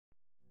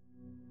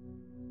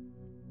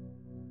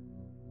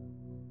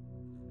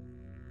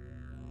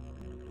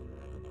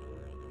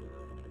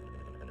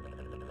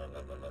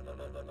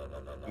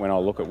When I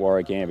look at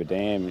Warragamba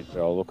Dam, I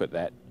look at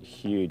that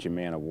huge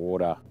amount of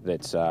water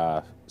that's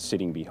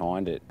sitting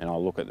behind it, and I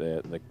look at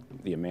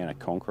the amount of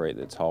concrete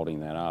that's holding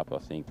that up. I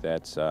think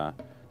that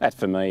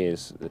for me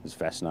is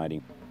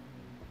fascinating.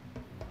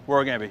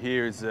 Warragamba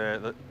here is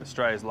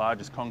Australia's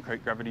largest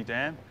concrete gravity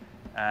dam,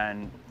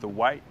 and the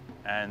weight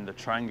and the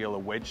triangular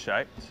wedge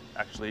shape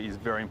actually is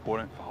very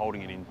important for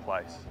holding it in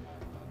place.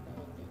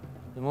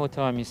 The more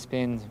time you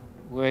spend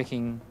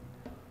working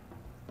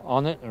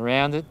on it,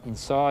 around it,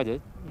 inside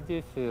it, you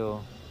do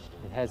feel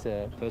it has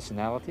a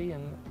personality,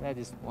 and that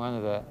is one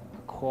of a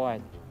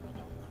quiet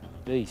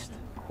beast.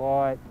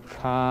 Quiet,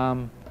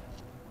 calm,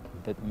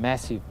 but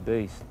massive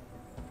beast.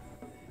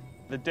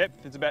 The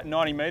depth is about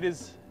 90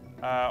 metres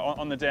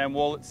on the dam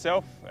wall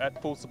itself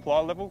at full supply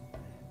level.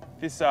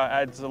 This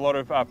adds a lot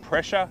of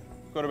pressure.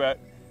 We've got about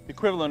the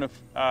equivalent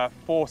of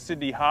 4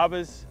 Sydney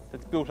harbours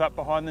that's built up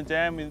behind the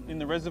dam in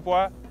the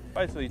reservoir,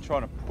 basically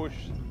trying to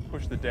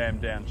push the dam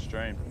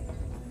downstream.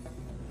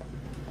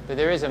 But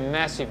there is a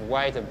massive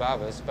weight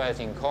above us, both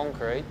in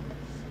concrete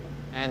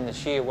and the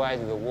sheer weight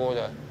of the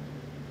water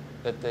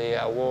that the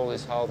wall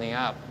is holding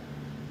up.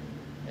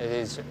 It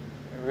is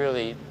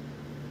really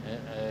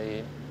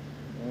a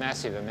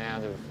massive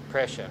amount of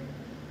pressure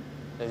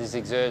that is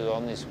exerted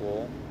on this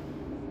wall.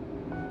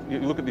 You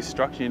look at this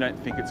structure, you don't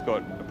think it's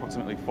got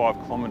approximately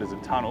 5 kilometres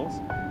of tunnels,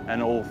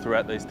 and all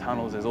throughout these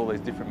tunnels there's all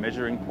these different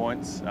measuring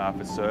points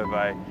for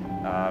survey,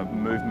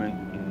 movement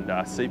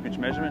and seepage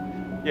measurement.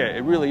 Yeah,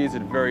 it really is a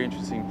very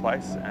interesting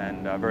place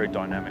and very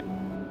dynamic.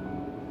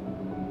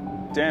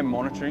 Dam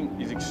monitoring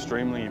is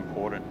extremely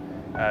important,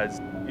 as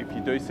if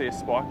you do see a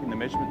spike in the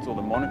measurements or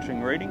the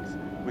monitoring readings,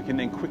 we can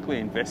then quickly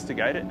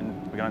investigate it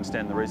and we can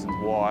understand the reasons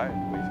why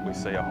we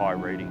see a high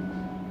reading.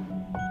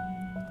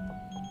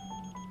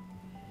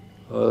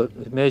 Well,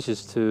 it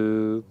measures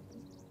to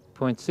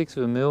 0.6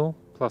 of a mil,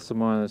 plus or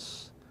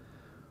minus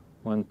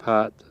 1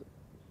 part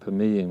per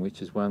million,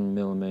 which is 1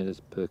 millimetres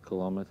per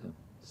kilometre.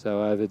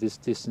 So over this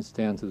distance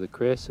down to the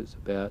crest, it's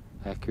about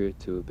accurate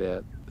to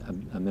about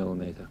a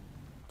millimetre.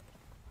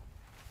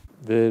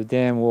 The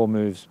dam wall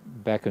moves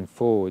back and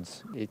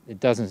forwards. It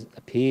doesn't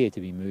appear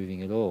to be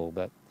moving at all,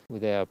 but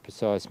with our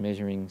precise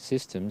measuring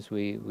systems,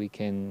 we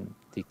can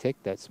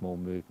detect that small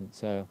movement.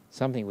 So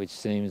something which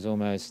seems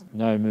almost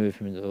no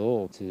movement at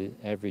all to the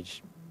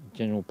average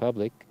general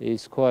public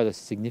is quite a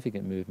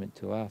significant movement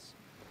to us.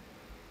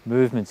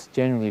 Movements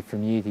generally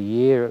from year to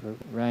year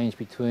range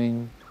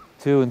between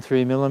 2 and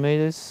 3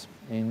 millimetres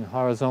in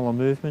horizontal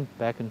movement,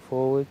 back and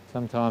forward.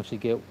 Sometimes you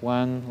get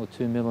 1 or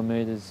 2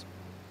 millimetres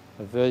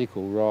of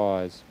vertical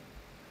rise.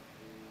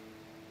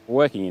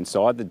 Working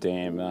inside the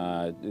dam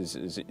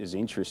is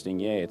interesting.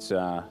 Yeah,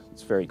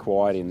 it's very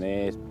quiet in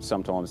there.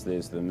 Sometimes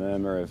there's the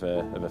murmur of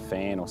a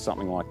fan or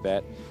something like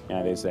that. You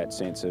know, there's that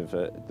sense of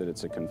that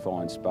it's a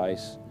confined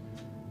space.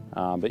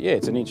 But yeah,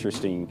 it's an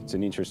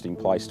interesting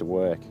place to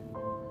work.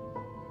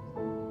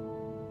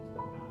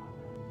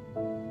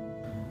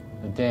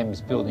 The dam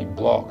is built in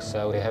blocks,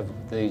 so we have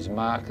these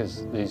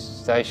markers, these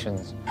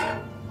stations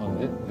on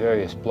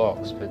various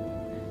blocks, but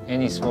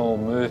any small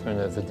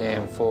movement of the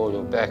dam forward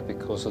or back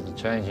because of the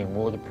changing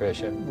water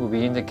pressure will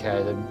be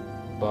indicated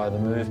by the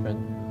movement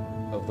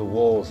of the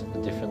walls at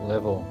a different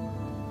level.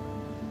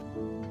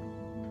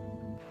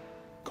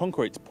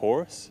 Concrete's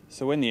porous,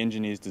 so when the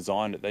engineers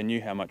designed it, they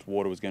knew how much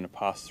water was going to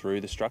pass through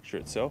the structure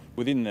itself.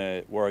 Within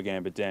the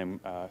Warragamba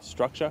Dam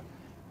structure,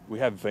 we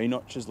have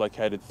V-notches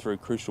located through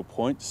crucial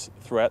points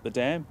throughout the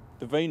dam.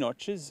 The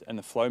V-notches and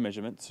the flow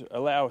measurements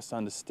allow us to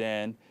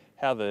understand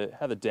how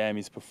the dam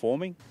is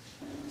performing.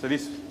 So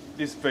this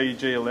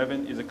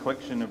VG11 is a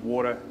collection of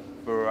water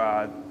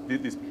for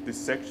this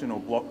section or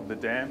block of the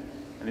dam,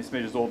 and this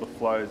measures all the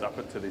flows up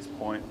to this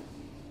point.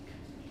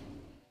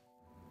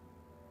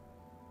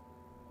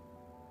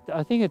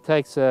 I think it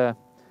takes a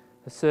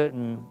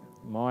certain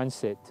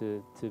mindset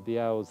to be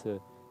able to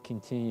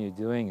continue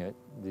doing it,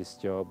 this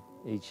job,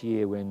 each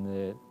year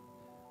when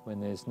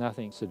there's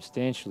nothing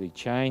substantially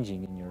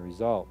changing in your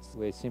results.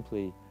 We're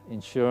simply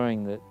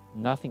ensuring that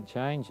nothing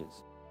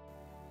changes.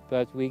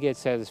 But we get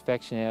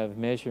satisfaction out of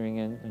measuring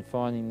and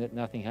finding that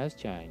nothing has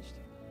changed.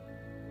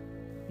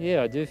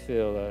 Yeah, I do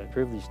feel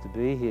privileged to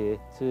be here,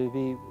 to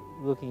be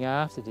looking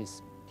after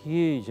this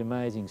huge,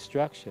 amazing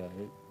structure.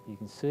 You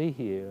can see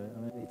here, I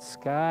mean, its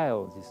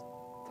scale just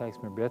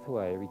takes my breath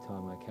away every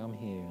time I come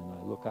here and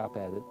I look up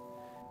at it.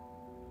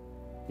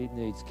 It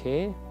needs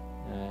care,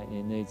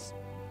 it needs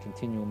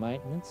continual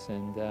maintenance,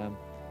 and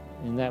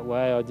in that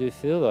way I do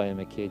feel I am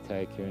a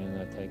caretaker, and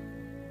I take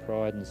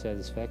pride and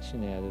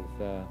satisfaction out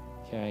of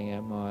carrying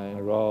out my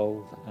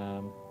role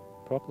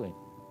properly.